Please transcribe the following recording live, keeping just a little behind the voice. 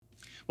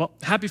Well,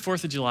 happy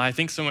 4th of July.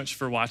 Thanks so much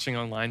for watching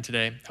online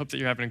today. Hope that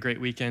you're having a great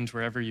weekend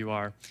wherever you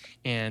are.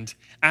 And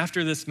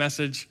after this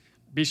message,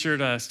 be sure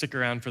to stick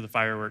around for the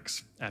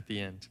fireworks at the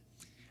end.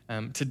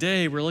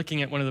 Today, we're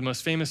looking at one of the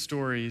most famous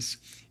stories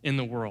in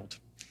the world,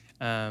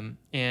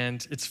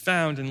 and it's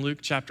found in Luke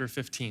chapter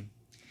 15.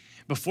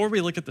 Before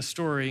we look at the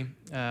story,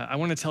 I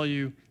want to tell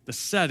you the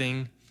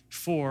setting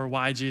for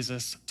why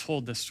Jesus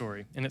told this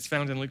story, and it's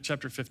found in Luke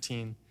chapter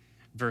 15,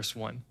 verse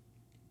 1.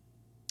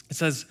 It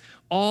says,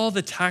 all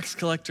the tax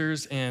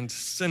collectors and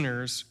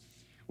sinners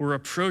were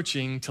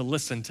approaching to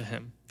listen to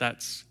him.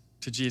 That's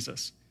to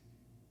Jesus.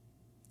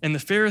 And the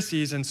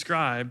Pharisees and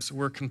scribes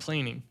were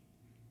complaining.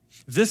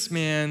 This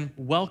man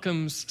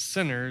welcomes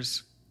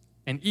sinners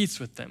and eats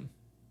with them.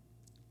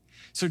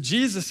 So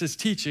Jesus is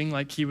teaching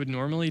like he would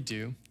normally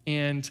do,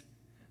 and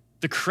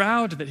the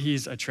crowd that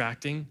he's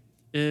attracting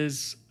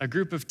is a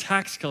group of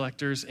tax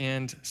collectors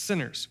and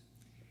sinners.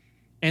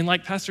 And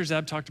like Pastor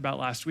Zeb talked about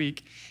last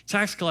week,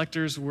 tax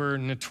collectors were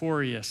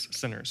notorious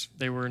sinners.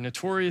 They were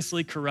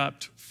notoriously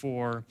corrupt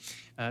for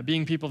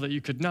being people that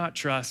you could not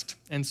trust.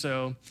 And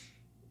so,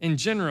 in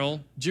general,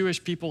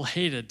 Jewish people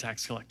hated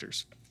tax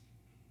collectors.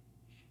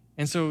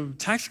 And so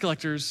tax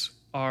collectors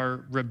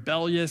are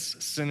rebellious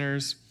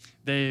sinners.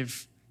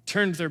 They've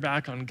turned their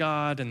back on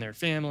God and their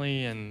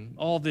family and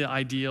all the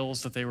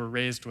ideals that they were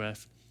raised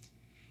with.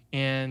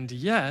 And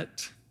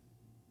yet,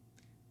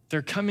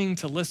 they're coming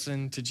to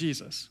listen to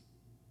Jesus.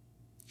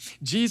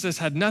 Jesus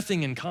had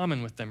nothing in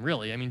common with them,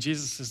 really. I mean,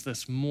 Jesus is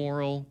this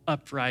moral,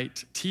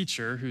 upright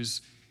teacher who's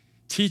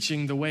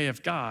teaching the way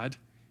of God.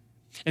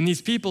 And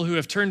these people who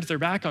have turned their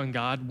back on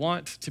God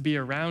want to be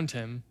around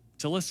him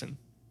to listen.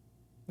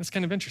 That's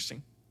kind of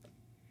interesting.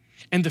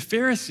 And the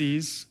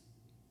Pharisees,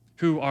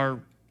 who are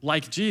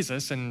like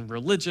Jesus and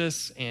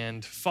religious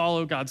and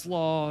follow God's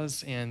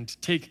laws and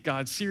take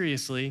God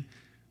seriously,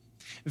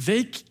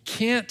 they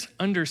can't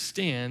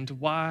understand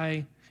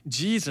why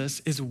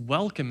Jesus is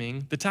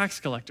welcoming the tax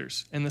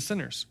collectors and the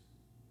sinners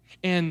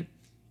and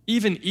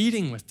even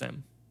eating with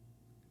them.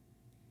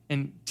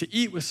 And to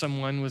eat with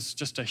someone was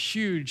just a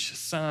huge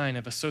sign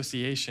of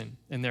association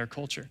in their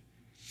culture.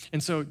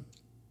 And so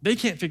they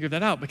can't figure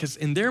that out because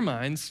in their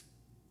minds,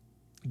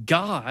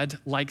 God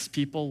likes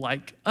people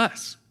like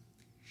us.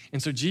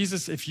 And so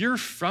Jesus, if you're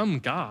from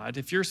God,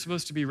 if you're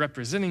supposed to be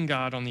representing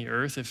God on the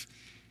earth,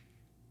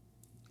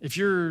 if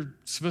you're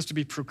supposed to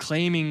be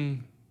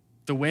proclaiming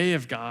the way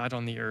of God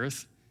on the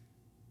earth,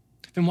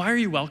 then why are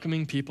you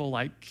welcoming people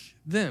like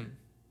them?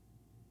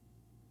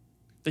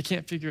 They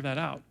can't figure that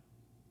out.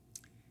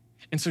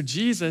 And so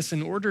Jesus,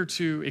 in order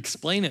to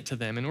explain it to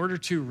them, in order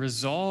to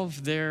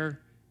resolve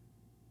their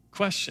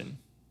question,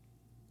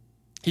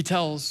 he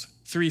tells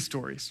 3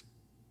 stories.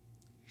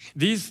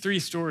 These 3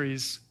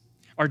 stories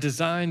are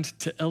designed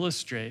to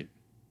illustrate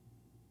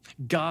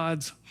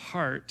God's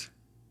heart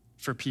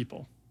for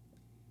people.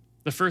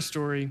 The first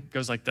story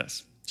goes like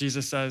this.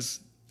 Jesus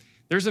says,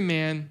 there's a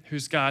man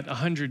who's got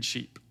 100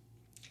 sheep,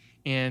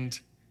 and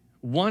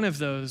one of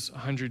those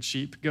 100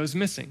 sheep goes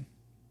missing.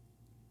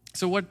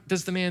 So what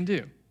does the man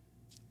do?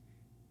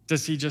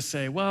 Does he just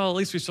say, well, at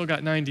least we still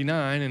got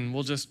 99 and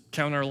we'll just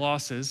count our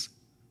losses?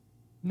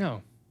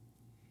 No.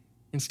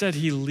 Instead,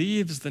 he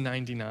leaves the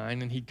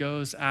 99 and he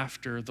goes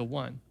after the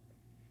one.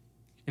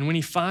 And when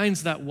he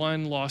finds that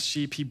one lost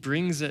sheep, he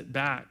brings it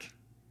back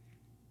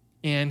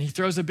and he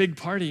throws a big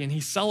party and he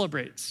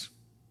celebrates.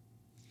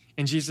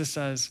 And Jesus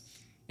says,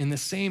 in the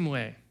same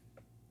way,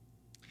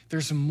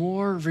 there's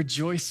more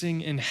rejoicing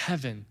in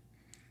heaven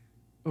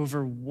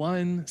over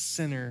one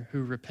sinner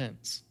who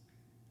repents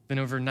than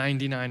over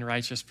 99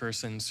 righteous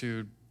persons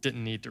who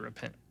didn't need to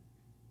repent.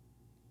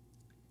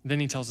 Then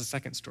he tells a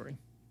second story.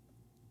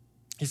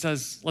 He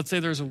says, let's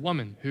say there's a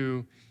woman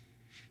who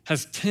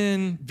has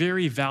 10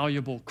 very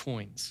valuable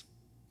coins,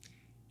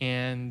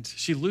 and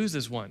she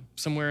loses one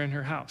somewhere in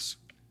her house.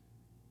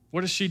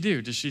 What does she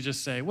do? Does she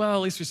just say, well,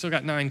 at least we still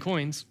got 9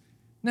 coins?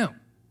 No.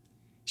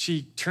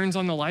 She turns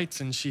on the lights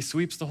and she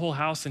sweeps the whole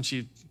house and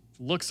she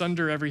looks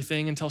under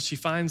everything until she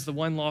finds the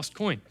one lost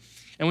coin.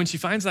 And when she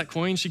finds that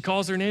coin, she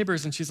calls her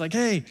neighbors and she's like,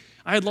 hey,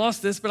 I had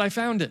lost this, but I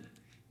found it.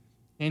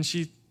 And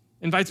she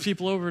invites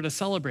people over to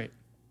celebrate.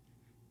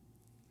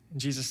 And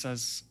Jesus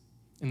says,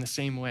 in the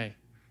same way,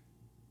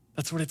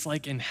 that's what it's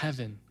like in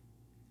heaven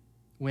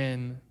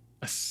when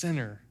a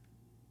sinner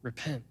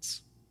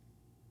repents.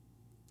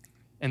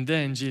 And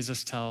then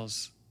Jesus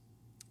tells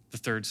the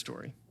third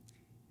story.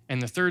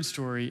 And the third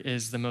story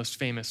is the most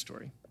famous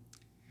story.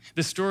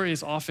 This story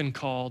is often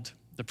called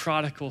the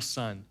prodigal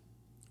son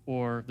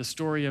or the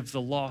story of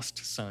the lost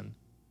son.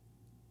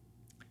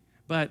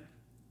 But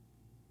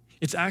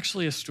it's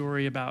actually a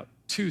story about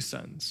 2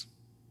 sons.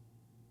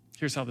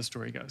 Here's how the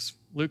story goes.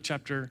 Luke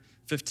chapter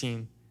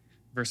 15,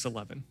 verse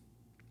 11.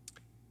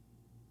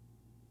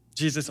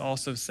 Jesus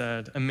also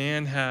said, a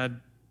man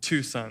had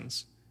 2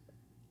 sons.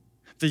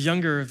 The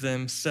younger of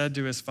them said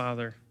to his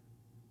father,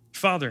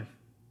 Father,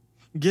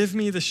 give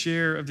me the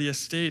share of the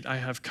estate I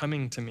have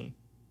coming to me.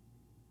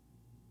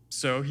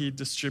 So he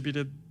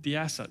distributed the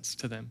assets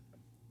to them.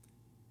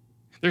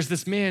 There's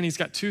this man, he's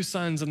got 2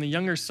 sons, and the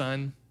younger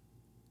son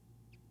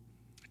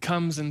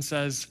comes and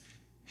says,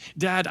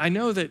 Dad, I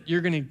know that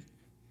you're going to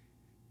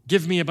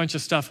give me a bunch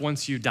of stuff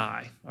once you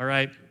die, all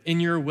right? In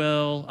your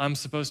will, I'm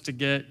supposed to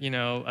get,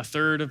 a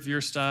third of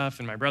your stuff,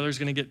 and my brother's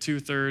going to get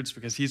 2/3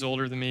 because he's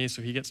older than me,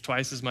 so he gets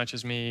twice as much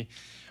as me.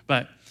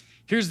 But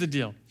here's the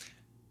deal.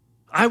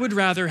 I would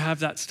rather have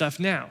that stuff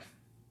now.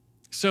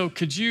 So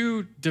could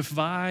you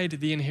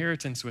divide the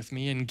inheritance with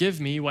me and give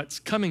me what's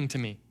coming to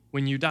me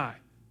when you die?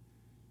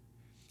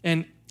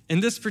 And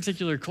in this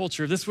particular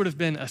culture, this would have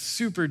been a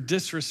super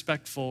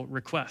disrespectful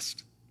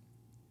request.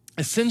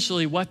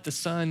 Essentially, what the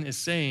son is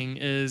saying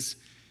is,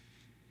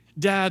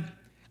 Dad,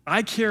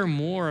 I care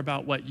more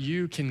about what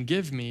you can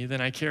give me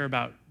than I care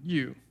about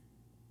you.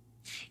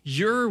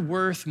 You're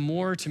worth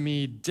more to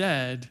me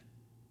dead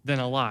than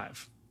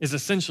alive, is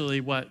essentially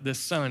what this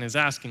son is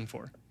asking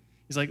for.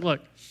 He's like,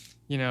 look,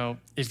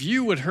 if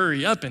you would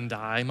hurry up and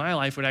die, my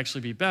life would actually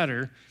be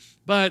better.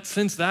 But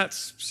since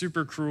that's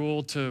super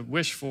cruel to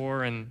wish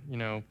for and,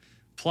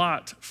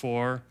 plot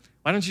for,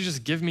 why don't you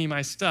just give me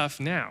my stuff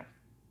now?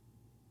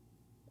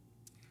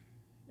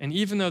 And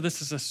even though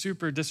this is a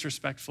super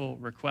disrespectful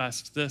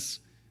request, this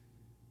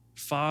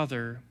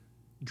father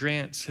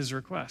grants his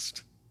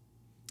request.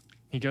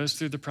 He goes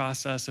through the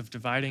process of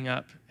dividing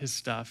up his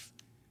stuff.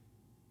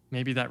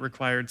 Maybe that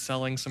required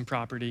selling some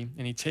property,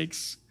 and he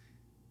takes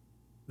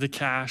the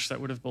cash that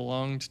would have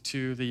belonged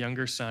to the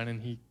younger son,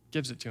 and he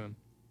gives it to him.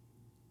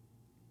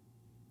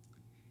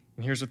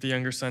 And here's what the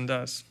younger son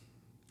does.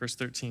 Verse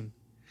 13.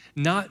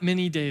 Not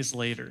many days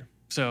later,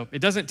 so it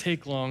doesn't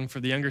take long for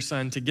the younger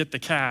son to get the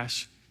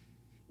cash,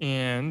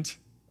 and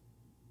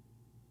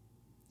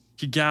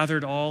he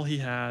gathered all he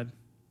had,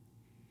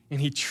 and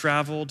he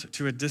traveled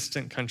to a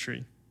distant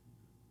country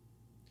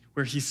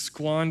where he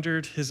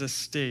squandered his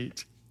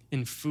estate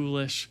in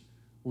foolish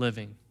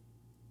living.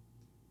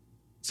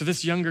 So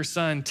this younger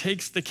son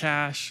takes the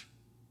cash,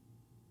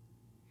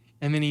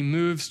 and then he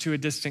moves to a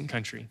distant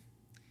country.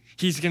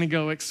 He's going to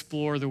go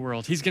explore the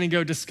world. He's going to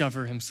go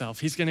discover himself.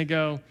 He's going to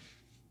go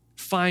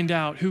find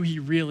out who he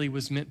really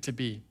was meant to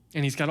be.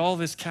 And he's got all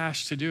this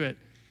cash to do it.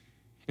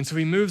 And so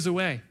he moves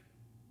away.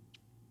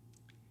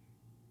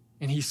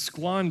 And he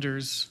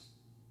squanders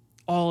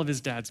all of his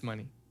dad's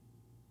money.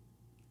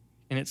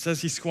 And it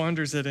says he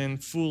squanders it in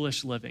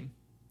foolish living.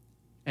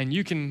 And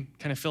you can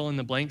kind of fill in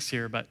the blanks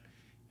here, but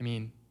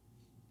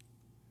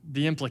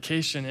the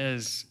implication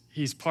is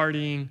he's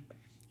partying,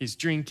 he's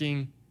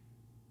drinking,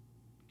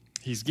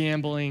 he's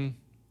gambling.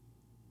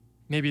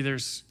 Maybe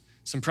there's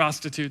some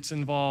prostitutes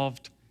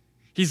involved.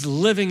 He's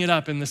living it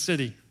up in the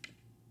city.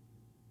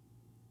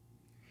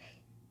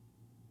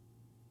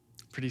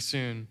 Pretty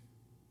soon,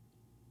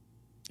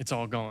 it's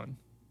all gone.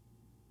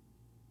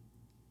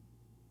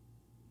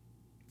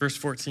 Verse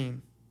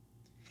 14.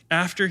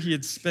 After he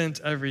had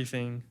spent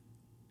everything,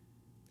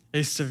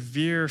 a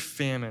severe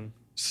famine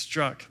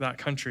struck that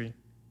country,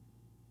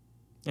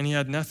 and he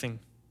had nothing.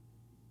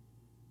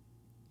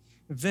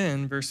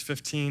 Then, verse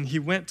 15, he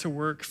went to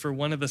work for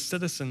one of the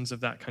citizens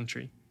of that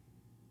country,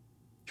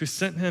 who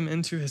sent him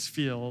into his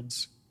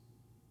fields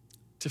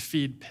to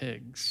feed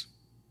pigs.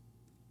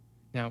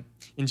 Now,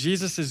 in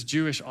Jesus'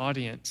 Jewish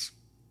audience,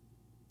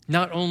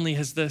 not only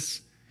has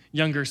this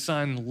younger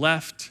son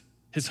left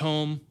his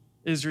home,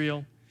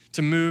 Israel,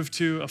 to move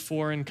to a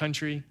foreign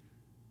country,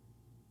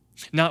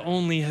 not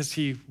only has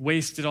he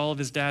wasted all of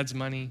his dad's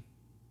money,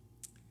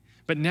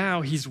 but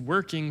now he's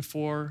working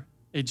for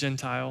a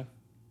Gentile,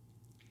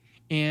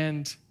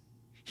 and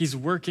he's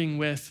working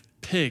with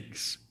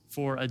pigs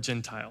for a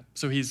Gentile.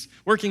 So he's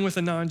working with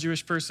a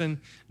non-Jewish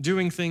person,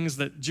 doing things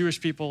that Jewish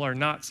people are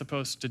not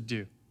supposed to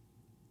do.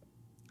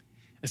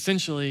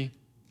 Essentially,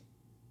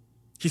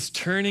 he's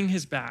turning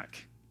his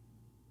back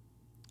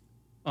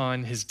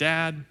on his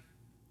dad,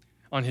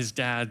 on his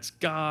dad's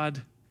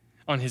God,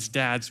 on his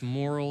dad's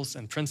morals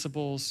and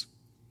principles.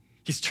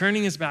 He's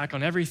turning his back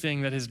on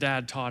everything that his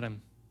dad taught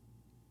him.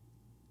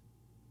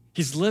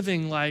 He's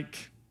living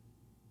like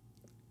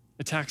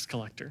a tax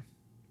collector.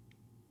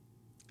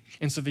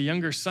 And so the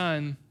younger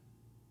son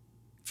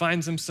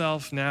finds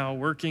himself now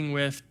working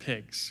with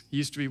pigs. He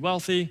used to be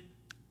wealthy.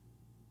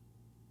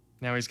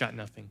 Now he's got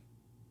nothing.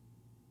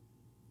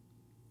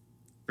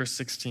 Verse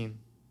 16.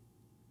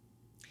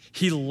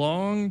 He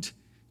longed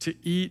to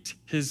eat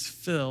his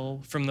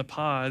fill from the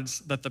pods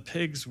that the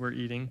pigs were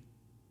eating,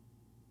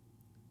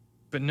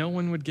 but no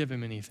one would give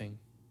him anything.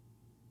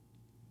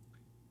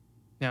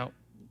 Now,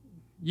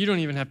 you don't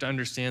even have to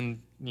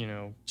understand,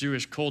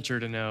 Jewish culture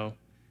to know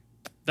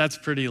that's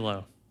pretty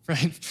low,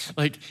 right?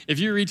 Like, if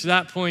you reach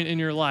that point in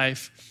your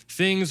life,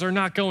 things are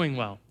not going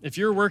well. If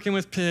you're working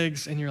with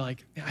pigs and you're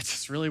like, I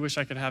just really wish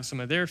I could have some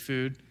of their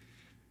food,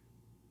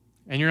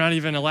 and you're not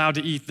even allowed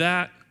to eat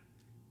that,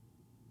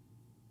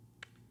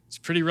 it's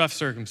pretty rough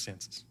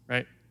circumstances,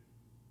 right?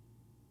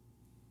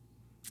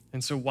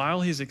 And so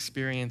while he's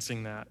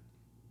experiencing that,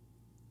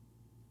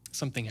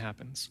 something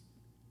happens.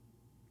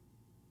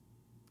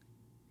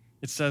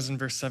 It says in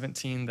verse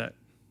 17 that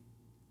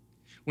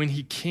when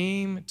he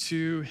came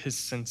to his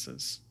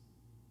senses,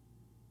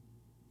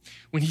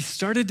 when he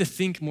started to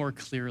think more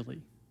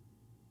clearly,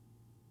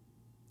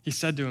 he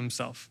said to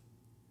himself,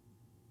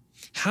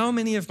 "How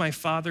many of my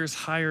father's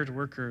hired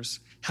workers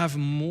have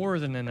more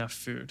than enough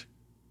food?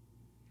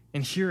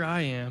 And here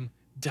I am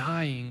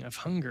dying of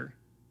hunger."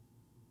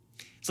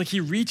 It's like he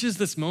reaches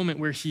this moment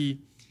where he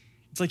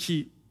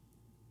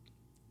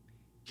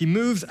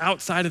moves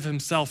outside of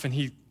himself and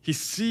he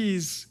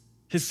sees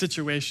his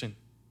situation.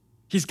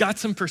 He's got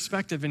some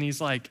perspective and he's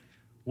like,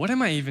 what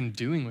am I even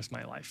doing with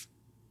my life?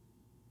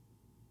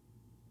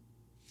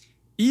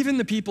 Even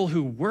the people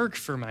who work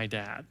for my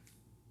dad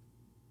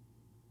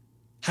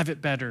have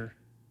it better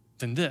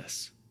than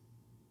this.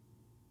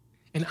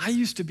 And I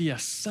used to be a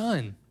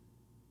son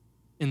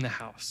in the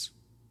house.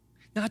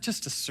 Not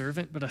just a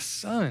servant, but a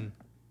son.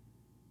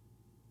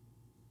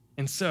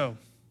 And so,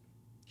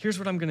 here's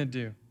what I'm going to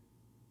do.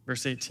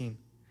 Verse 18.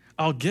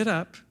 I'll get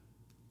up,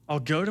 I'll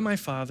go to my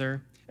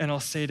father, and I'll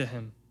say to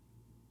him,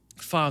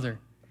 Father,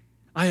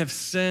 I have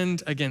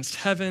sinned against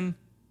heaven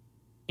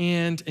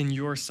and in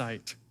your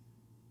sight.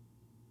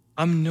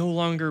 I'm no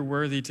longer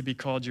worthy to be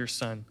called your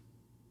son.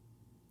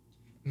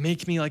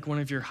 Make me like one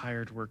of your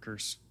hired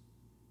workers.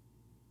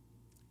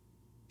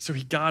 So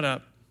he got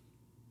up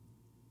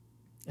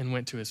and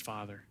went to his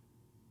father.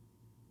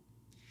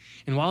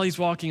 And while he's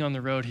walking on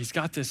the road, he's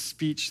got this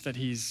speech that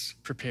he's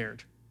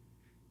prepared.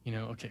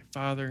 Okay,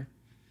 Father,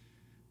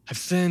 I've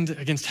sinned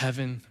against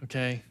heaven,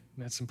 okay?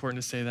 That's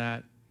important to say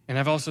that. And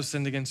I've also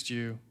sinned against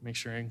you. Make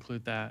sure I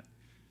include that.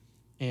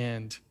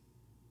 And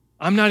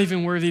I'm not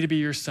even worthy to be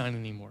your son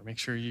anymore. Make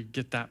sure you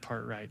get that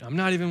part right. I'm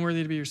not even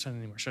worthy to be your son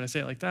anymore. Should I say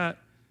it like that?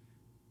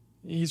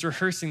 He's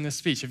rehearsing this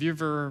speech. Have you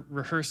ever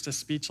rehearsed a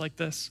speech like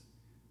this?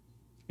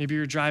 Maybe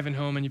you're driving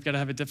home and you've got to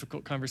have a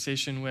difficult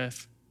conversation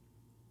with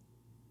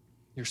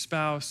your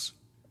spouse.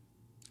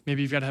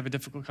 Maybe you've got to have a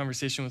difficult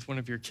conversation with one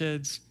of your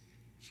kids.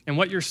 And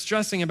what you're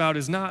stressing about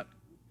is not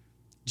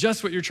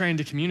just what you're trying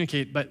to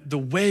communicate, but the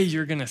way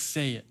you're going to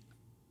say it.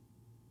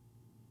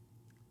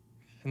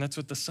 And that's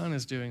what the son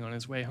is doing on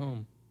his way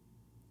home.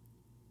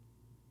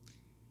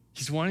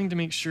 He's wanting to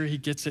make sure he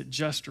gets it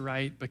just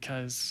right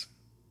because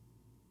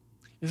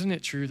isn't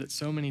it true that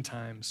so many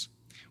times,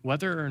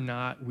 whether or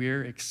not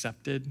we're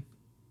accepted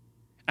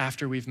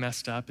after we've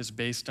messed up is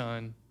based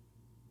on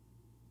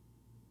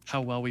how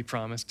well we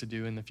promise to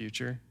do in the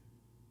future?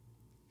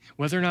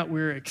 Whether or not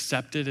we're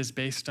accepted is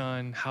based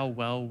on how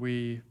well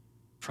we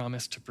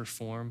promise to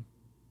perform.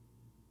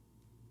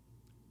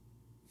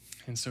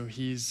 And so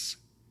he's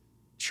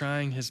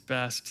trying his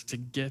best to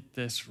get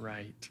this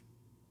right.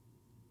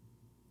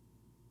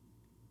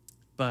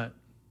 But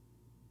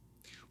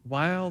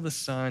while the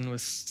son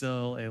was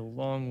still a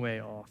long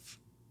way off,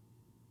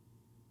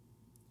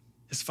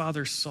 his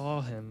father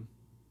saw him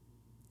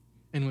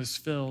and was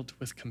filled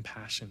with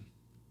compassion.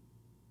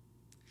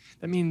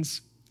 That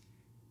means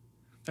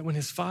that when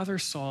his father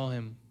saw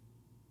him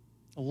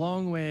a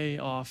long way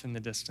off in the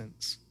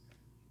distance,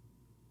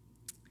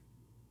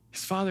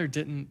 his father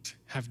didn't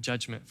have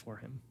judgment for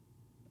him.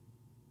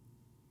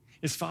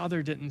 His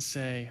father didn't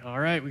say, all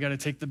right, we got to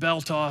take the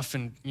belt off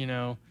and,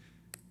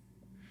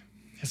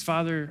 his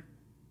father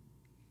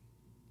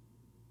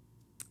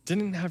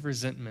didn't have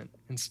resentment.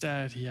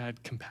 Instead, he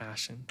had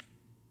compassion.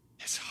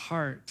 His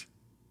heart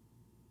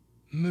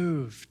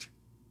moved.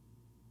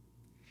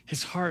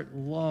 His heart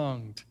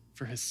longed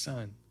for his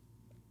son.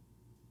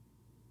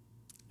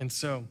 And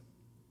so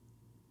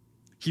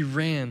he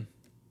ran.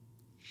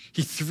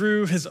 He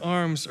threw his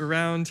arms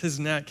around his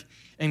neck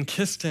and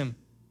kissed him.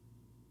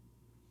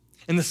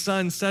 And the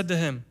son said to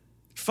him,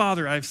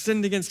 Father, I've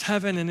sinned against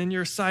heaven and in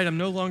your sight. I'm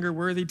no longer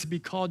worthy to be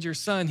called your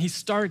son. He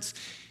starts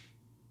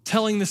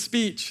telling the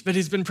speech that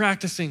he's been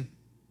practicing.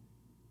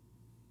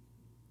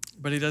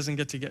 But he doesn't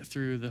get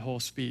through the whole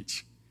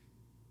speech.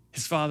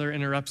 His father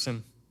interrupts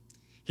him.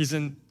 He's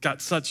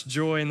got such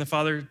joy, and the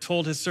father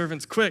told his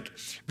servants, quick,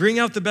 bring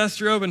out the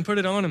best robe and put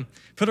it on him.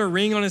 Put a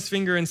ring on his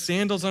finger and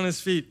sandals on his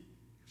feet.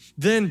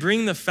 Then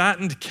bring the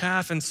fattened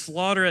calf and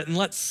slaughter it, and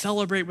let's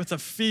celebrate with a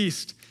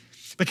feast.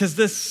 Because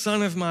this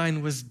son of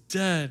mine was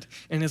dead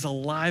and is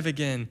alive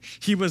again.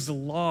 He was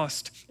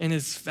lost and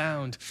is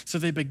found. So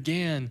they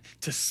began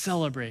to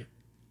celebrate.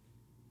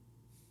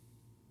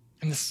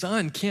 And the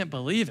son can't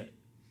believe it.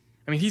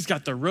 I mean, he's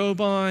got the robe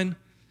on,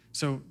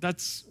 so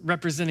that's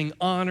representing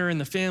honor in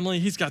the family.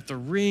 He's got the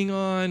ring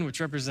on,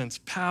 which represents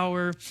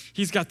power.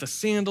 He's got the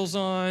sandals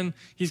on.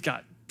 He's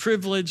got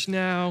privilege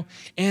now.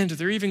 And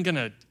they're even going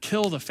to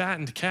kill the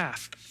fattened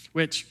calf,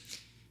 which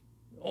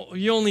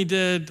you only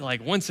did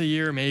like once a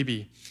year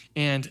maybe.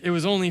 And it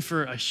was only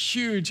for a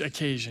huge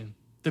occasion,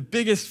 the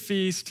biggest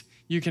feast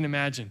you can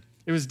imagine.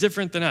 It was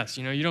different than us.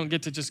 You don't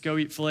get to just go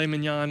eat filet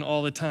mignon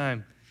all the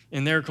time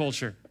in their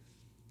culture.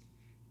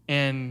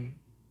 And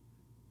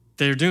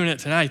they're doing it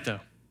tonight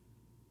though.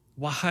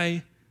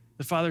 Why?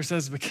 The father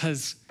says,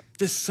 because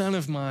this son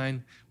of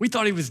mine, we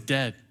thought he was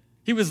dead.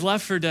 He was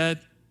left for dead,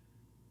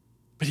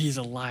 but he's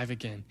alive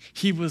again.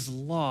 He was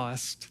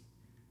lost,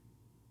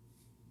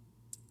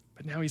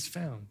 but now he's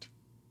found.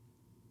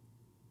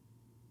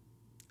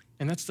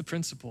 And that's the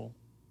principle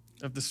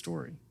of the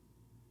story.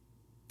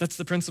 That's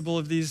the principle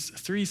of these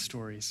three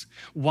stories.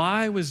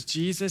 Why was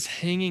Jesus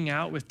hanging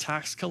out with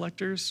tax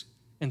collectors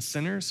and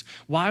sinners?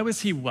 Why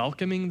was he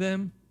welcoming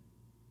them?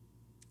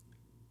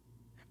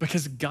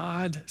 Because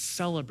God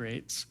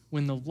celebrates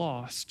when the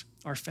lost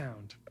are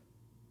found.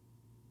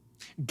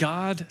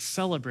 God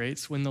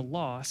celebrates when the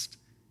lost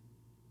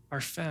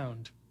are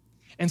found.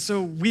 And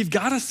so we've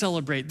got to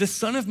celebrate. This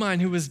son of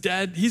mine who was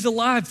dead, he's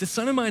alive. The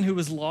son of mine who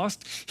was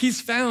lost, he's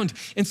found.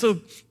 And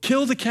so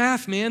kill the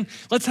calf, man.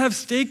 Let's have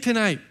steak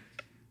tonight.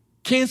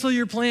 Cancel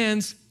your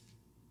plans.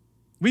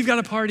 We've got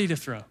a party to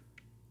throw.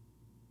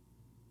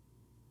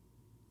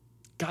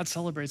 God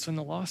celebrates when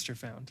the lost are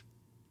found.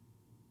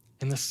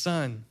 And the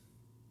son,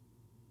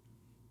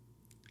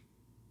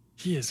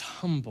 he is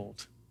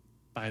humbled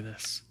by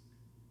this.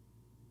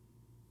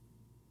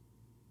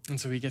 And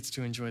so he gets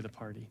to enjoy the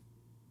party.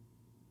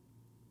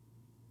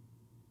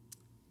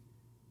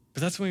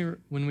 But that's when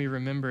we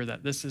remember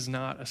that this is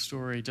not a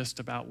story just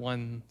about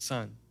one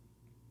son.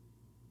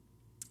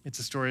 It's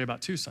a story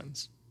about two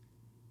sons.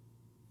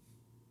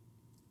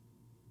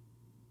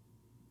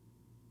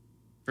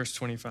 Verse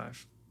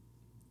 25.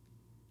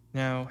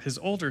 Now, his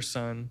older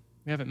son,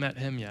 we haven't met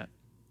him yet.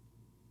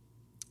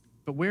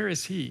 But where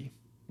is he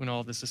when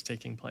all this is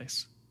taking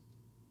place?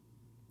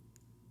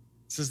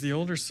 It says the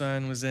older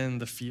son was in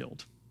the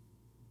field.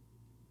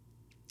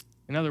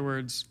 In other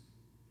words,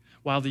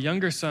 while the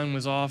younger son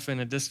was off in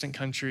a distant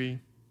country,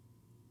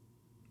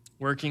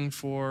 working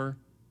for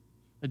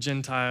a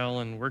Gentile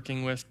and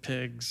working with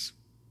pigs,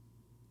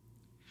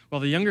 while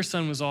the younger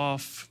son was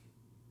off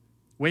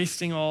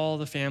wasting all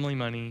the family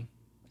money,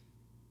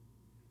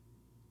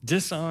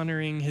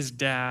 dishonoring his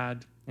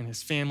dad and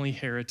his family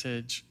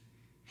heritage,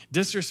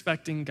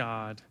 disrespecting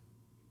God,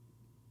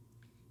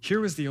 here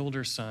was the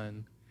older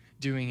son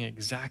doing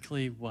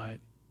exactly what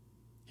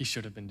he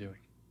should have been doing.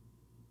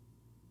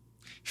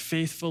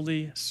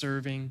 Faithfully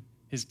serving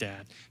his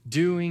dad,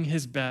 doing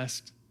his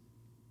best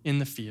in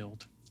the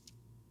field,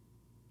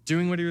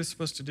 doing what he was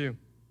supposed to do.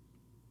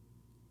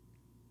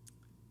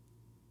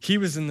 He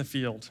was in the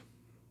field,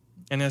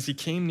 and as he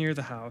came near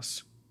the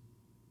house,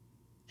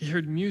 he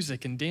heard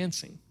music and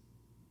dancing.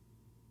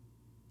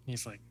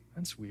 He's like,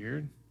 that's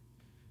weird.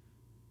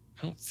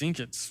 I don't think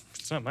it's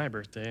not my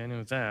birthday, I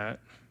know that.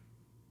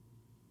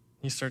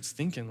 He starts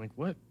thinking, like,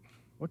 what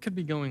could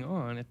be going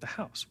on at the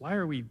house? Why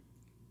do we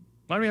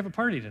have a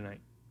party tonight?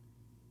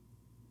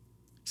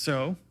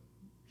 So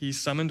he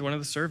summoned one of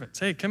the servants.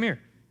 Hey, come here.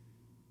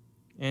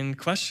 And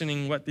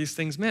questioning what these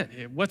things meant.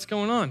 Hey, what's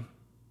going on?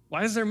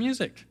 Why is there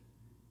music?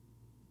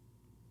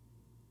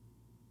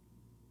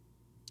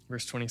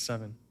 Verse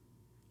 27.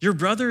 Your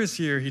brother is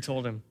here, he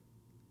told him.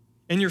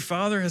 And your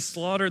father has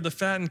slaughtered the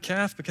fattened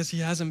calf because he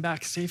has him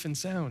back safe and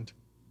sound.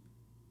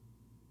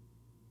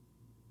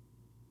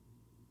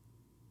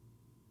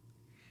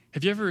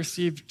 Have you ever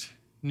received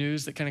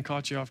news that kind of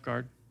caught you off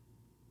guard?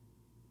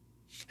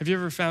 Have you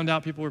ever found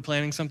out people were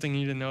planning something and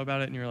you didn't know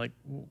about it and you're like,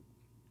 well,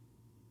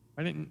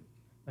 And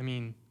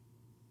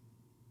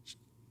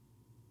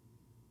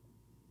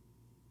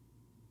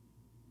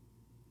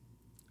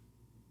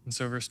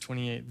so verse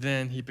 28,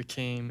 then he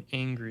became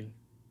angry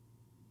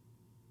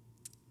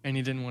and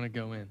he didn't want to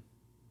go in.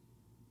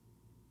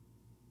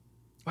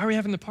 Why are we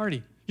having the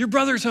party? Your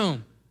brother's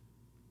home.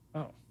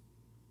 Oh.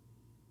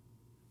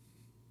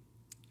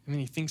 And then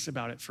he thinks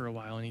about it for a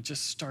while and he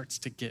just starts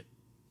to get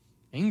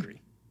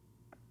angry.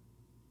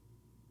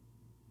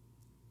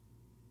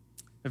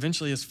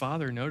 Eventually, his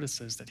father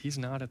notices that he's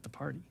not at the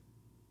party.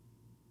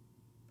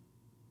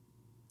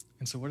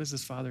 And so what does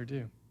his father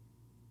do?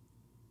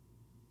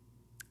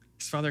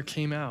 His father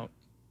came out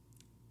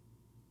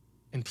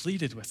and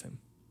pleaded with him.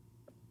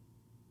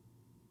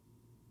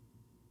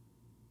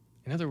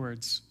 In other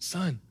words,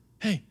 son,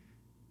 hey,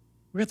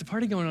 we got the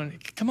party going on.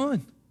 Come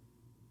on.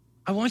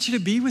 I want you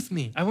to be with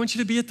me. I want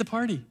you to be at the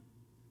party.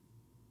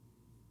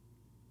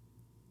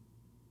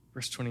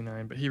 Verse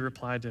 29, but he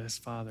replied to his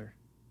father,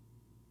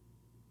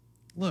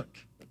 look,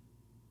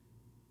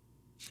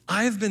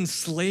 I have been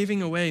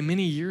slaving away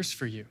many years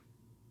for you,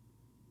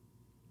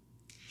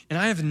 and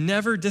I have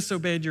never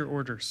disobeyed your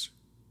orders.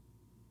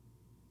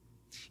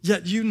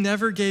 Yet you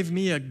never gave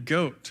me a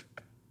goat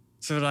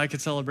so that I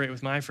could celebrate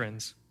with my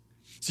friends.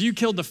 So you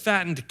killed the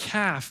fattened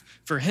calf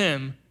for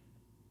him.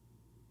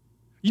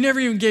 You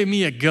never even gave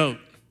me a goat.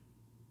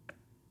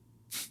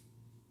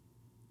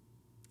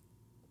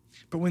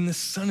 But when this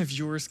son of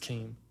yours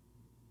came,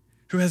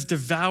 who has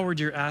devoured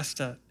your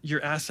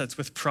assets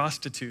with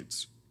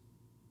prostitutes,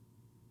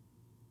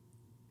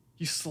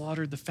 you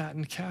slaughtered the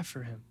fattened calf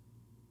for him.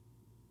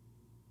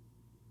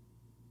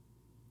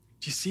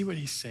 Do you see what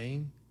he's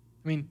saying?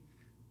 Do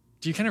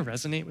you kind of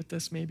resonate with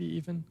this maybe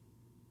even?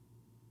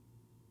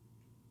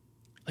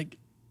 Like,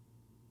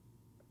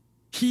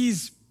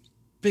 he's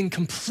been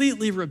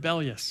completely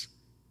rebellious.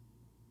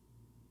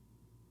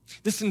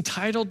 This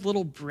entitled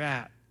little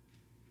brat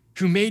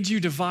who made you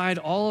divide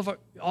all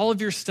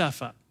of your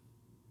stuff up,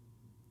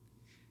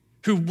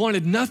 who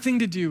wanted nothing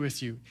to do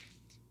with you.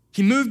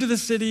 He moved to the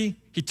city,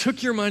 he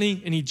took your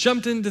money, and he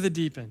jumped into the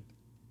deep end.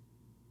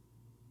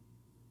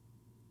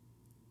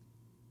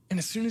 And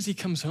as soon as he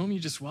comes home, you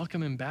just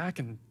welcome him back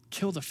and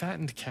kill the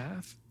fattened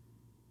calf?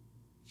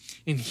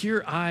 And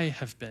here I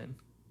have been.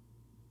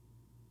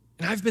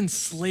 And I've been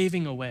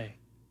slaving away.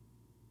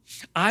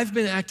 I've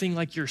been acting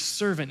like your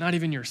servant, not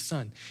even your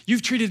son.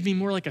 You've treated me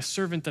more like a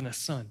servant than a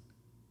son.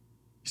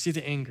 You see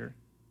the anger.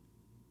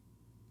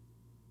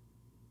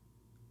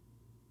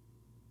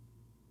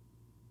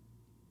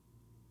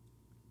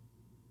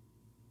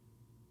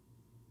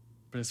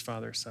 But his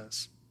father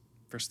says,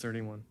 verse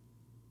 31,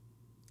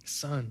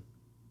 "Son,"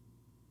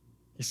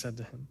 he said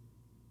to him,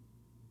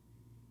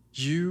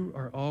 "you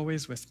are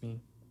always with me,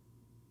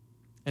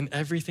 and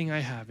everything I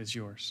have is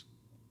yours."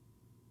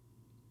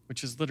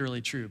 Which is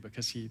literally true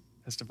because he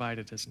has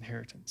divided his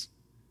inheritance.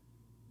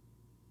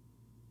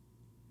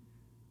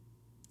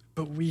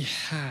 But we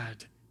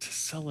had to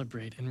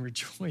celebrate and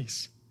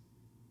rejoice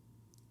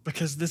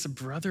because this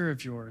brother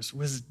of yours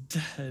was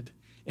dead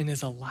and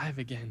is alive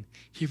again.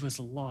 He was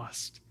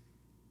lost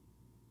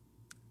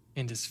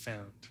and is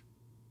found.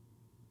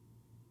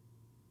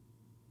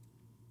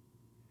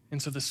 And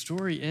so the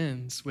story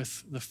ends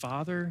with the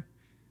father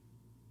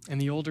and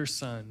the older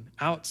son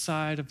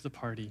outside of the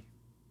party.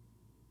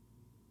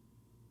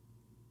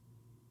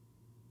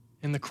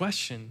 And the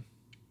question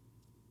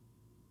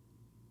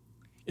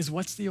is,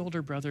 what's the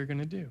older brother going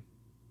to do?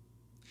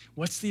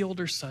 What's the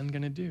older son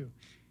going to do?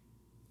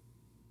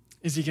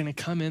 Is he going to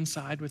come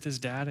inside with his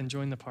dad and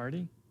join the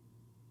party?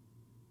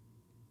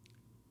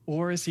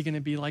 Or is he going to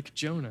be like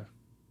Jonah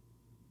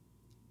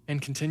and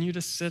continue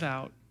to sit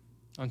out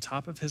on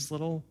top of his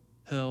little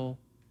hill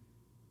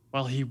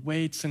while he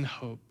waits and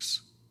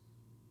hopes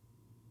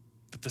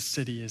that the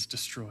city is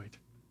destroyed?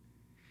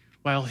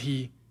 While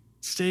he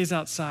stays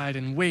outside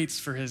and waits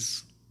for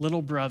his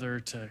little brother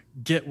to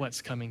get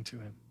what's coming to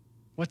him?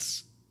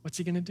 What's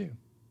he going to do?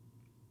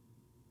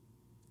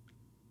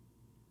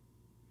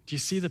 Do you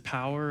see the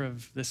power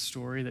of this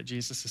story that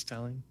Jesus is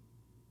telling?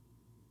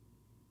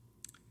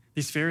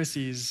 These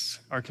Pharisees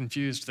are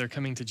confused. They're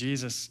coming to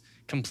Jesus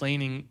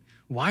complaining,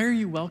 "Why are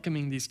you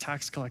welcoming these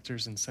tax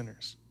collectors and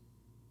sinners?"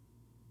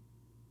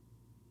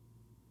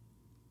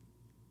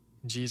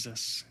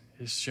 Jesus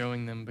is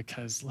showing them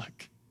because,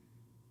 look,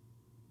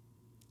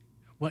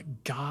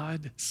 what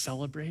God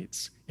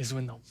celebrates is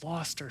when the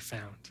lost are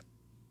found.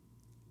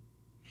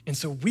 And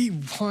so we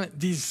want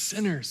these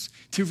sinners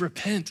to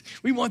repent.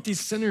 We want these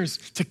sinners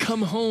to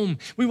come home.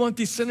 We want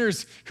these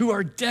sinners who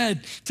are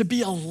dead to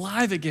be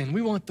alive again.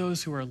 We want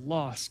those who are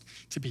lost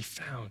to be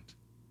found.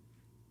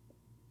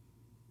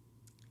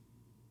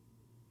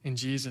 And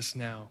Jesus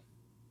now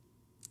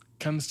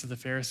comes to the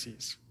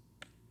Pharisees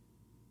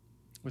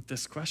with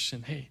this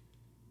question. Hey,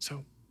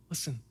 so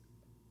listen.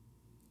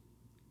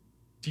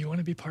 Do you want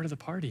to be part of the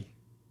party?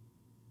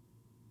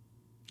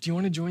 Do you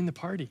want to join the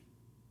party?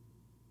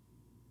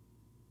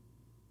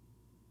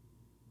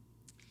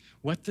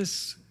 What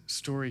this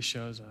story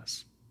shows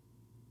us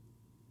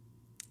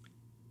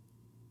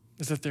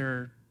is that there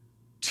are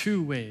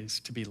two ways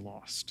to be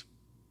lost.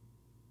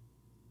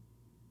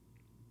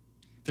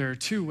 There are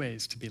two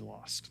ways to be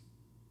lost.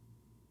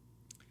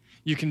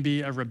 You can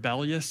be a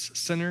rebellious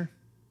sinner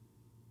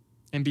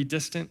and be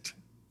distant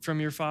from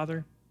your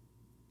Father,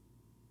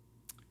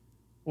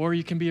 or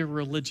you can be a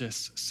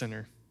religious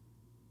sinner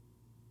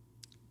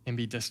and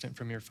be distant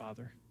from your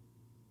Father.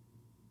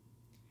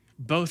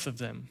 Both of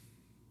them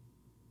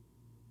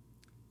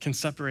can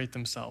separate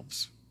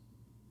themselves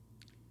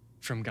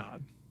from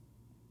God.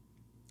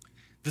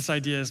 This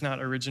idea is not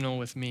original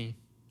with me.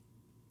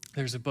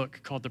 There's a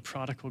book called The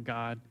Prodigal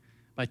God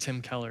by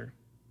Tim Keller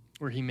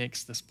where he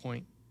makes this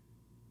point,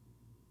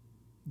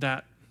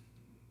 that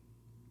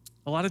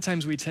a lot of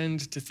times we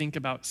tend to think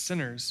about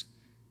sinners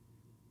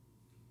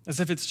as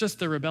if it's just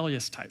the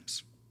rebellious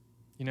types.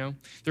 You know,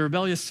 the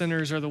rebellious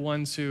sinners are the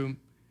ones who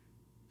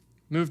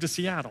move to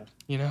Seattle,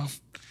 you know.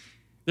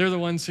 They're the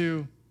ones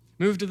who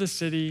move to the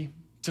city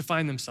to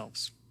find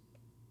themselves.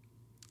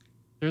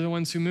 They're the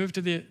ones who move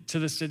to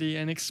the city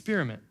and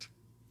experiment.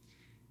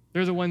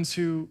 They're the ones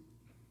who,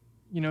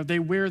 you know, they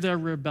wear their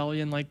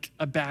rebellion like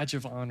a badge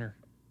of honor.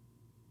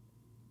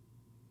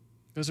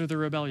 Those are the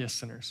rebellious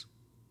sinners.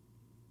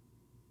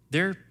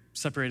 They're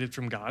separated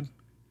from God.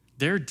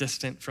 They're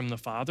distant from the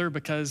Father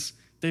because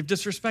they've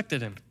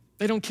disrespected him.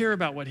 They don't care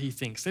about what he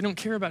thinks. They don't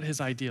care about his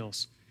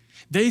ideals.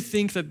 They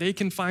think that they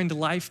can find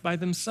life by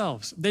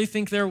themselves. They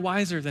think they're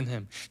wiser than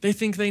him. They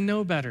think they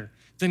know better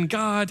than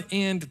God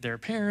and their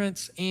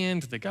parents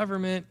and the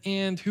government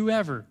and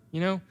whoever,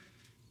 you know?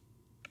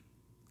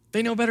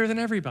 They know better than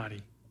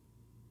everybody.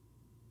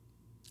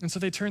 And so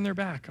they turn their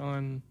back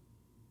on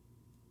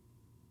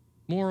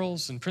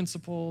morals and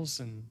principles,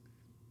 and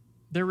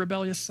they're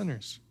rebellious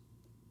sinners.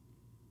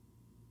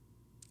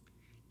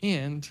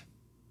 And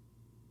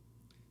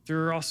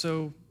there are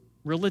also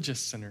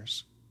religious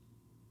sinners.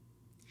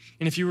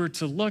 And if you were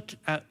to look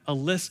at a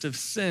list of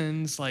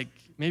sins, like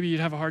maybe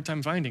you'd have a hard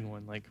time finding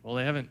one. Like, well,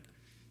 they haven't,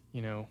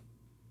 you know,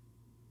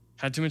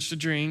 had too much to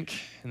drink,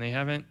 and they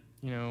haven't,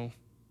 you know,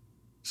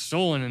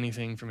 stolen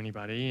anything from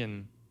anybody,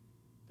 and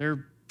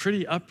they're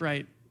pretty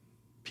upright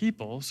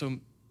people. So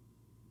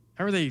how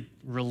How are they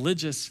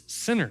religious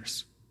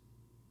sinners?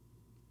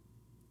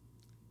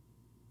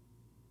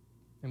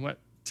 And what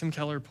Tim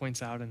Keller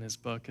points out in his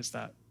book is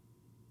that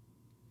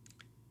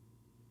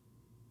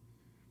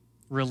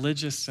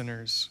religious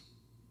sinners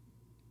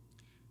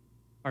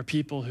are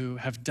people who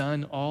have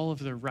done all of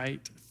the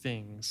right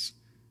things,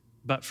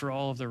 but for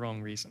all of the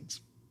wrong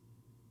reasons.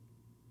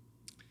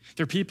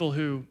 They're people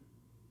who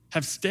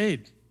have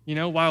stayed,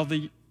 while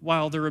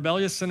the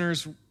rebellious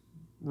sinners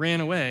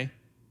ran away,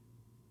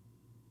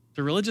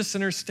 the religious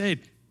sinners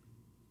stayed.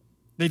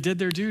 They did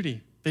their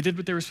duty. They did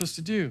what they were supposed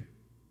to do.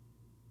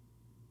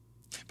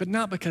 But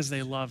not because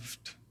they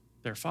loved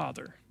their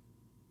Father.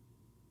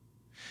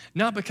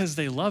 Not because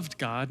they loved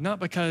God, not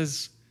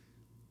because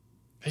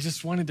they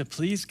just wanted to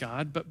please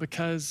God, but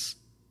because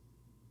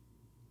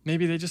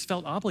maybe they just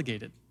felt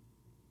obligated.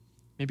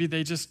 Maybe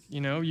they just,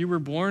 you were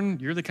born,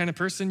 you're the kind of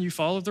person, you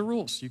follow the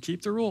rules, you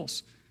keep the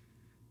rules.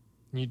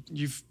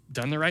 You've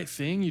done the right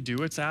thing, you do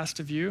what's asked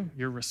of you,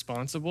 you're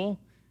responsible.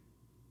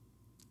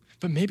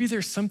 But maybe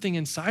there's something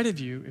inside of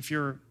you, if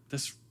you're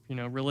this,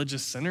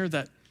 religious sinner,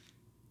 that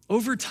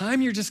over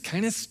time you're just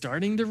kind of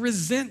starting to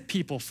resent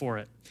people for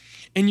it.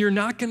 And you're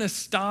not going to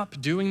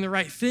stop doing the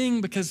right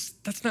thing because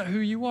that's not who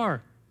you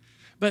are.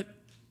 But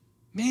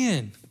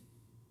man,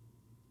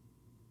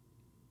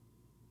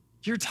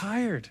 you're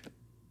tired.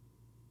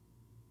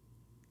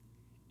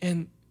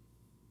 And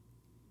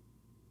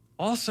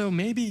also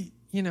maybe,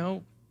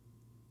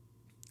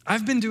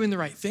 I've been doing the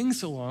right thing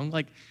so long,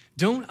 like,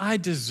 don't I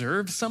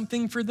deserve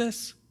something for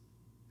this?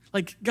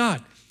 Like,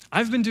 God,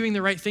 I've been doing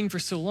the right thing for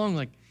so long,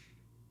 like,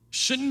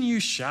 shouldn't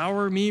you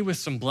shower me with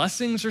some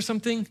blessings or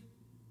something?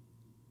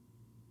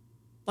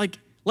 Like,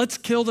 let's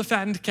kill the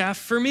fattened calf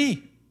for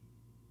me.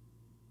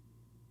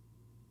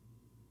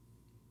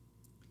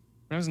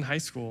 When I was in high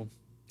school,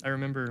 I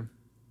remember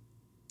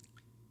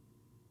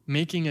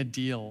making a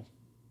deal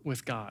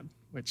with God,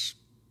 which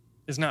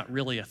is not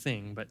really a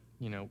thing, but,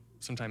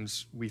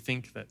 sometimes we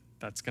think that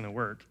that's going to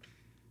work.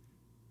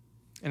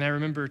 And I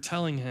remember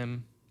telling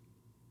him,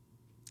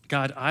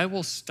 God, I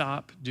will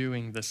stop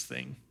doing this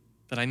thing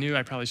that I knew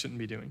I probably shouldn't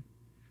be doing.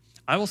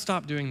 I will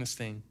stop doing this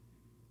thing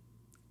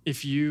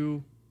if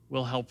you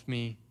will help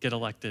me get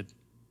elected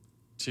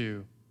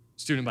to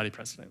student body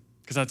president,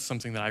 because that's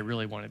something that I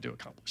really wanted to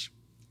accomplish.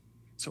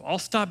 So I'll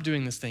stop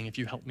doing this thing if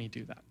you help me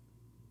do that.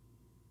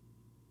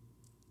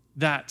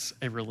 That's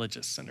a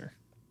religious sinner.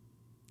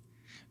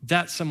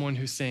 That's someone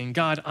who's saying,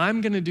 God, I'm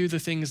going to do the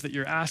things that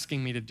you're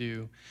asking me to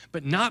do,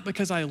 but not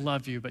because I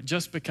love you, but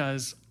just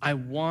because I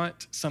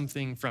want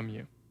something from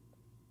you.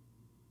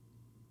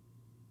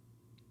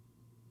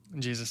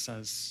 And Jesus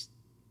says,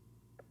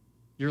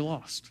 you're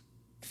lost.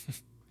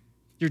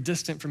 You're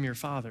distant from your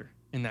Father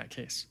in that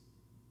case.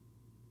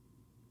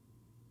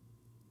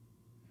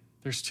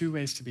 There's two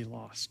ways to be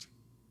lost.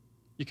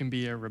 You can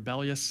be a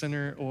rebellious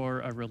sinner or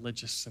a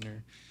religious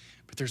sinner,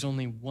 but there's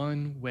only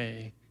one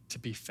way to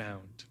be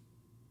found.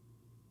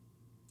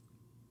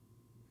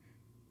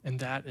 And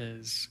that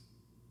is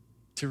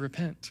to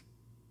repent.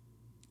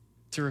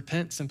 To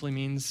repent simply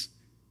means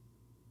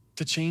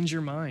to change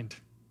your mind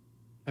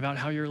about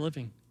how you're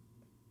living,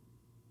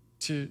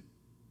 to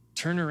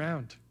turn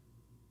around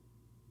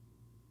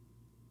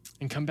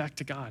and come back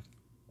to God.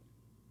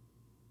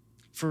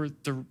 For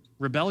the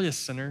rebellious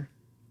sinner,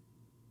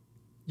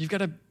 you've got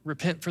to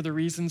repent for the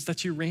reasons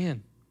that you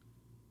ran.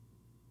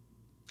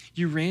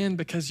 You ran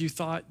because you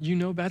thought you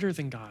know better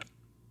than God.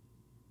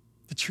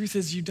 The truth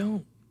is you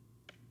don't.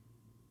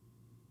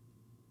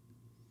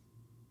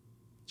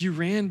 You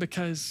ran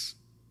because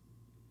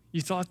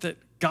you thought that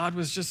God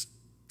was just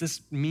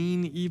this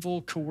mean,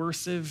 evil,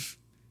 coercive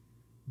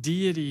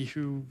deity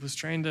who was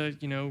trying to,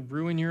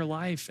 ruin your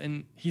life,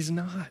 and he's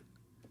not.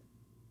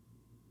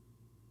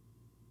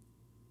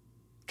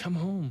 Come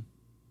home.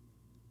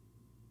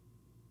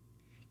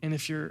 And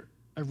if you're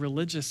a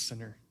religious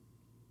sinner,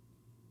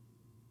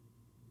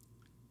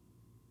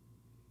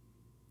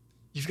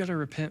 you've got to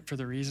repent for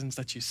the reasons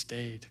that you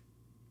stayed.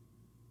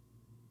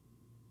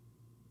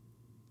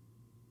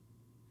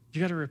 You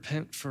got to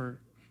repent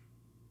for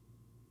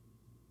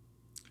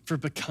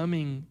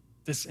becoming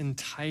this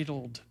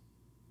entitled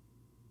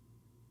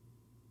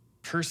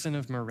person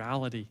of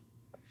morality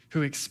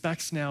who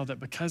expects now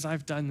that because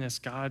I've done this,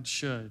 God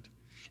should.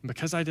 And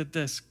because I did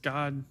this,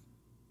 God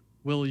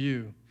will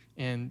you.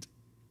 And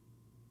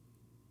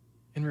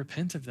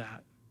repent of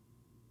that.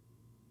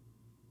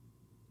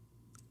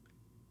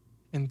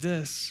 And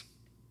this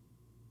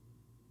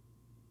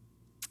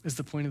is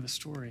the point of the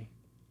story.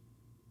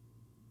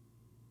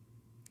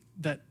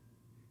 That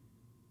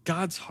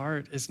God's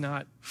heart is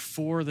not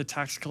for the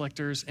tax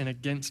collectors and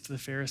against the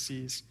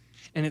Pharisees.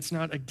 And it's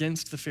not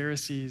against the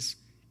Pharisees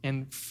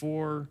and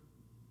for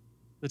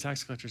the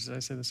tax collectors. Did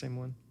I say the same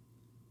one?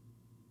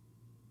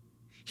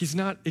 He's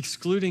not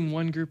excluding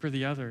one group or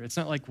the other. It's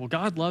not like, well,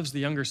 God loves the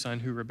younger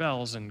son who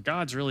rebels and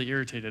God's really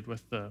irritated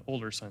with the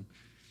older son.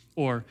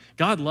 Or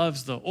God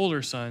loves the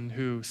older son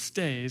who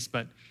stays,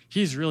 but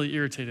he's really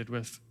irritated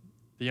with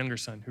the younger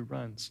son who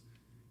runs.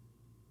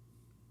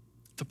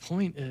 The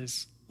point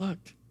is, look,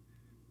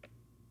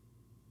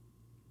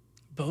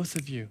 both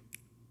of you,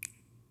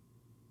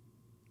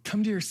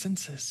 come to your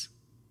senses.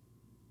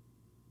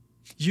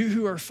 You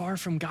who are far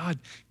from God,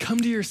 come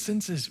to your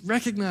senses.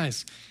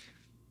 Recognize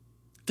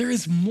there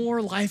is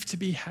more life to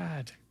be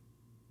had.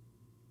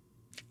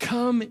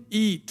 Come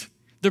eat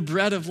the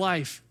bread of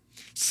life.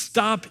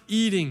 Stop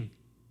eating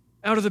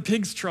out of the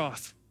pig's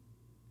trough.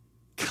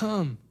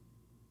 Come.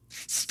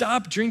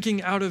 Stop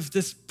drinking out of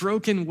this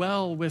broken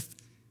well with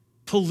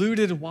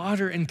polluted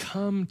water and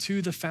come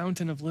to the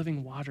fountain of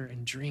living water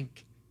and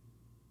drink.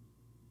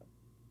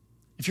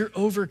 If you're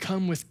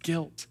overcome with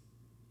guilt,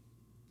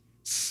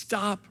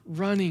 stop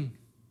running.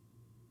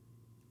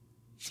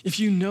 If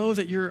you know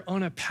that you're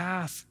on a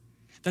path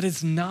that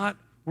is not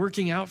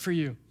working out for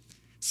you,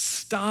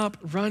 stop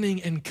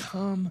running and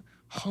come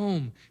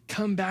home.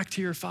 Come back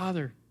to your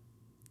Father.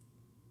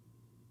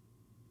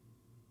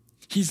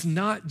 He's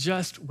not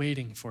just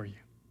waiting for you.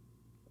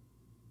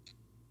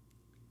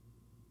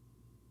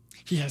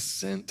 He has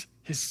sent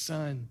his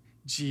Son,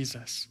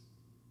 Jesus,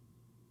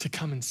 to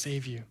come and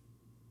save you.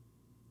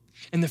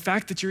 And the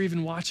fact that you're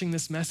even watching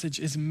this message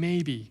is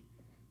maybe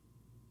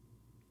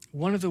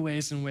one of the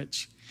ways in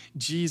which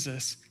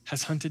Jesus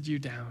has hunted you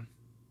down.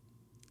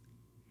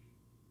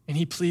 And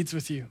he pleads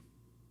with you.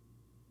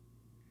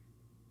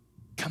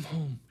 Come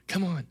home.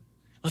 Come on.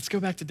 Let's go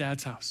back to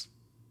Dad's house.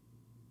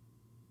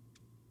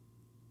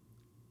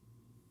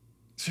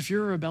 So if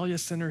you're a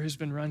rebellious sinner who's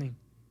been running,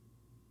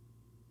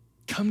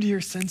 come to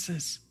your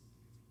senses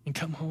and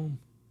come home.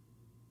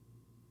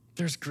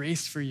 There's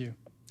grace for you.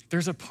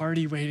 There's a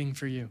party waiting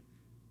for you.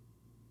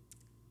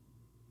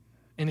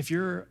 And if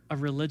you're a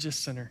religious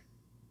sinner,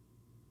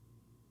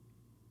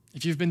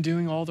 if you've been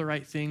doing all the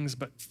right things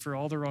but for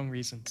all the wrong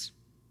reasons,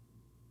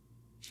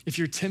 if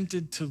you're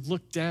tempted to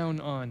look down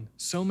on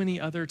so many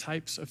other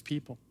types of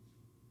people,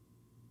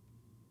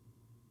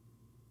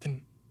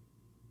 then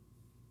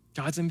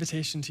God's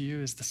invitation to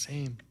you is the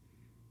same.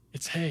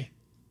 It's, hey,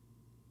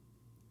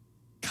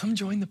 come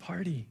join the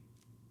party.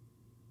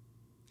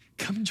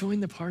 Come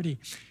join the party.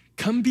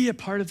 Come be a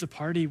part of the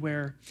party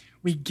where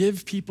we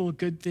give people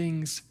good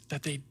things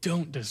that they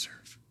don't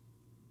deserve.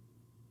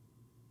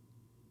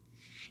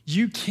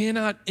 You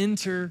cannot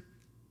enter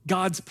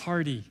God's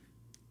party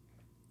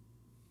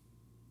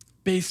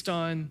based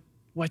on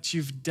what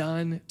you've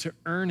done to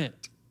earn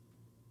it.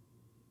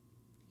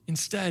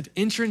 Instead,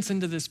 entrance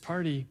into this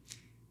party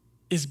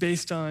is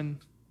based on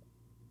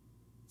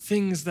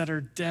things that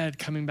are dead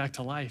coming back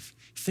to life,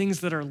 things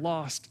that are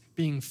lost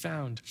being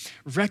found.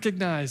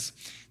 Recognize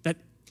that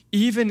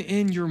even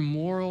in your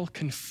moral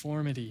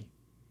conformity,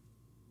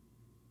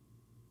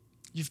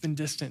 you've been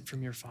distant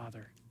from your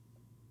Father.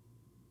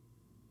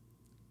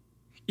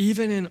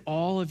 Even in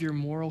all of your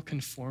moral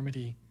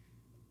conformity,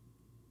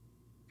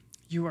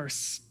 you are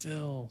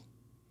still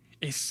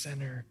a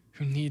sinner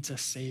who needs a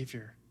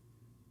Savior.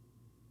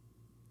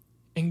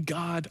 And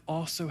God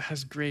also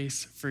has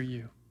grace for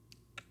you.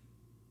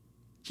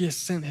 He has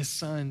sent his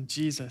Son,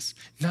 Jesus,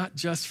 not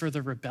just for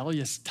the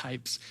rebellious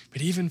types,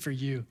 but even for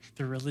you,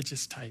 the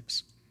religious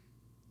types.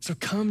 So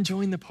come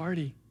join the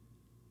party.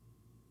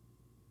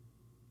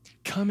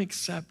 Come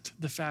accept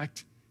the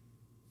fact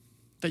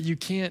that you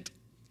can't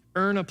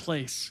earn a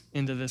place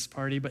into this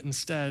party, but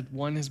instead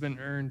one has been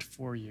earned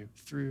for you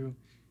through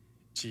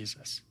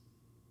Jesus.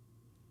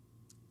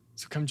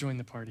 So come join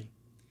the party.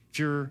 If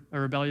you're a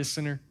rebellious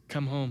sinner,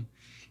 come home.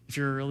 If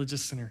you're a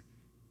religious sinner,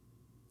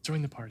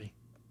 join the party.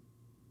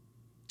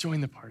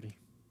 Join the party.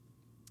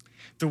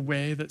 The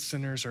way that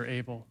sinners are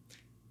able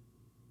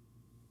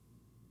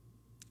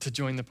to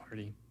join the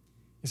party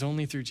is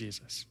only through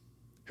Jesus,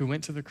 who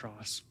went to the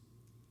cross.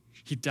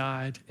 He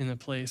died in the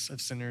place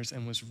of sinners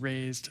and was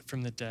raised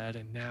from the dead,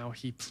 and now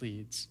he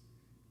pleads.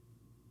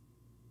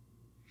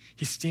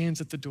 He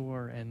stands at the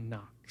door and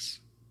knocks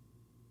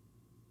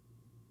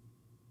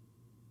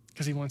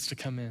because he wants to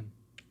come in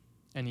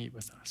and eat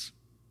with us.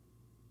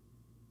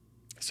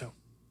 So,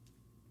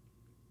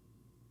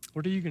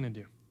 what are you going to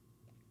do?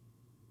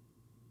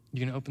 You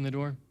going to open the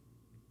door?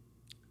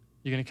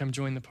 You going to come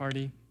join the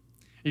party?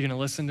 Are you going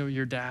to listen to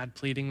your dad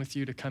pleading with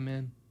you to come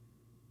in?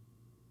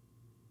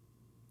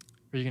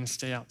 Or are you going to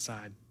stay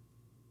outside?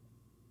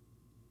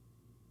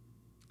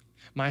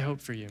 My hope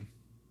for you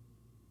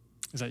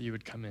is that you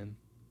would come in,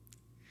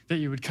 that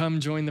you would come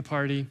join the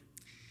party,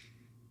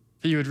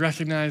 that you would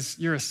recognize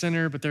you're a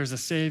sinner, but there's a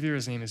Savior.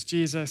 His name is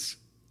Jesus.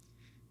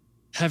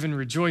 Heaven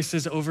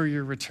rejoices over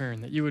your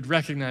return, that you would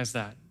recognize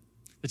that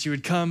you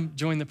would come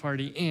join the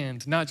party,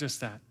 and not just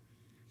that,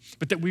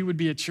 but that we would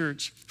be a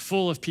church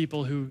full of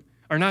people who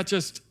are not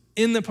just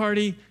in the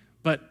party,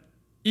 but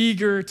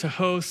eager to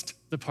host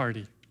the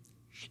party,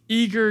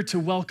 eager to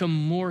welcome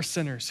more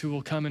sinners who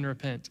will come and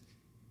repent,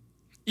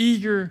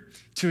 eager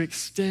to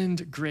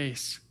extend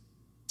grace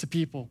to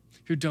people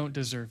who don't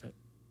deserve it.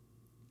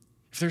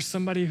 If there's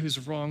somebody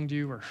who's wronged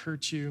you or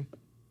hurt you,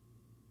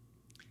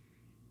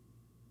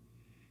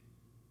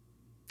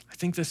 I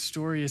think this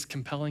story is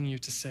compelling you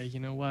to say, you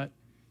know what?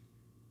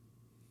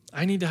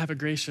 I need to have a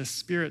gracious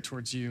spirit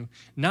towards you,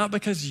 not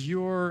because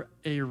you're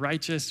a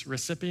righteous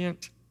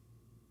recipient,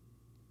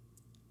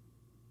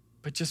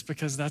 but just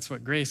because that's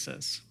what grace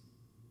is.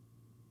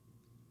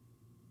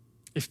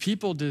 If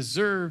people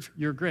deserve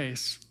your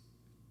grace,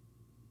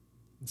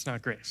 it's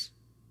not grace.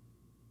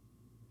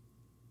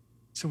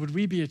 So would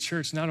we be a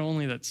church not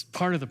only that's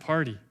part of the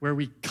party, where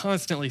we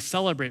constantly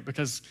celebrate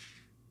because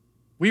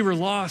we were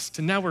lost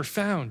and now we're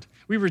found.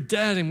 We were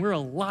dead and we're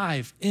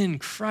alive in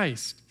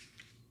Christ.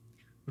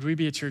 Would we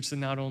be a church that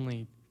not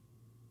only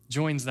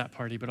joins that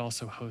party, but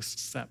also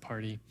hosts that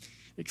party,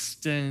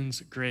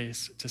 extends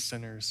grace to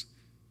sinners,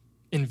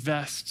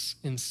 invests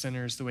in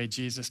sinners the way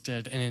Jesus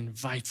did, and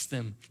invites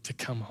them to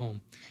come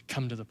home,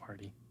 come to the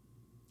party?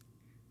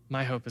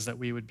 My hope is that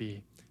we would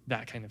be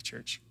that kind of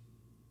church.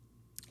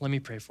 Let me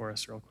pray for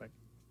us real quick.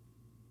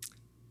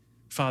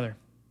 Father,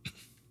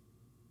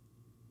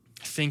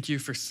 thank you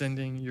for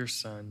sending your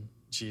son,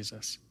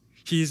 Jesus.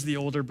 He's the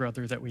older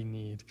brother that we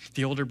need,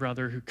 the older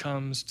brother who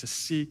comes to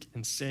seek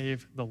and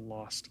save the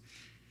lost.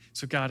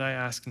 So God, I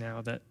ask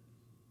now that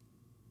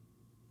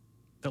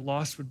the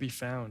lost would be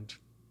found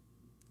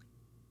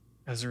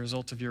as a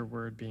result of your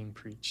word being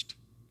preached.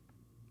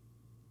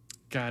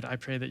 God, I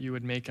pray that you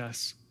would make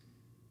us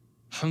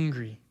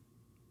hungry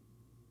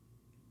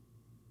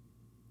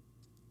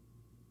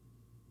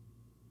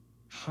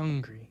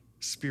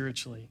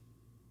spiritually,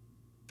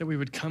 that we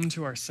would come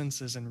to our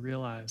senses and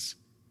realize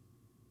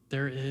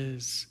there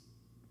is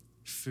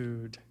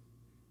food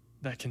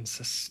that can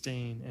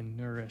sustain and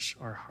nourish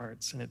our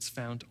hearts, and it's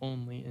found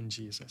only in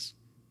Jesus.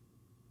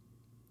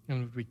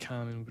 And would we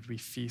come and would we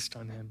feast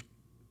on him?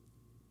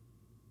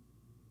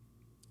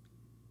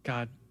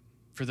 God,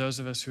 for those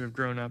of us who have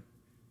grown up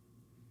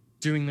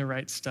doing the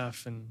right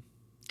stuff and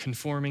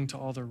conforming to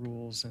all the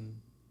rules, and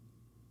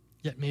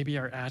yet maybe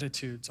our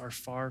attitudes are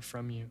far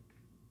from you,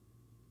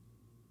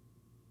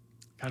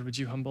 God, would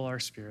you humble our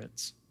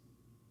spirits?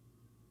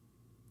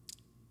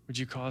 Would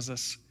you cause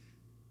us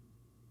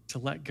to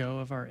let go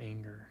of our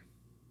anger?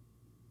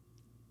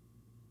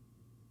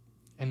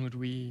 And would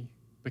we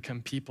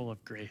become people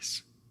of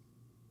grace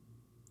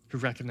who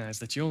recognize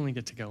that you only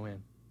get to go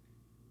in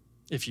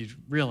if you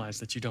realize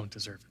that you don't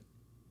deserve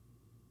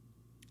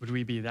it? Would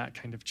we be that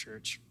kind of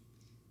church?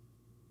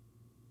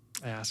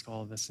 I ask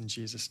all of this in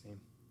Jesus'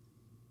 name.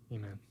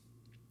 Amen.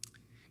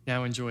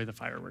 Now enjoy the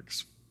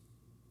fireworks.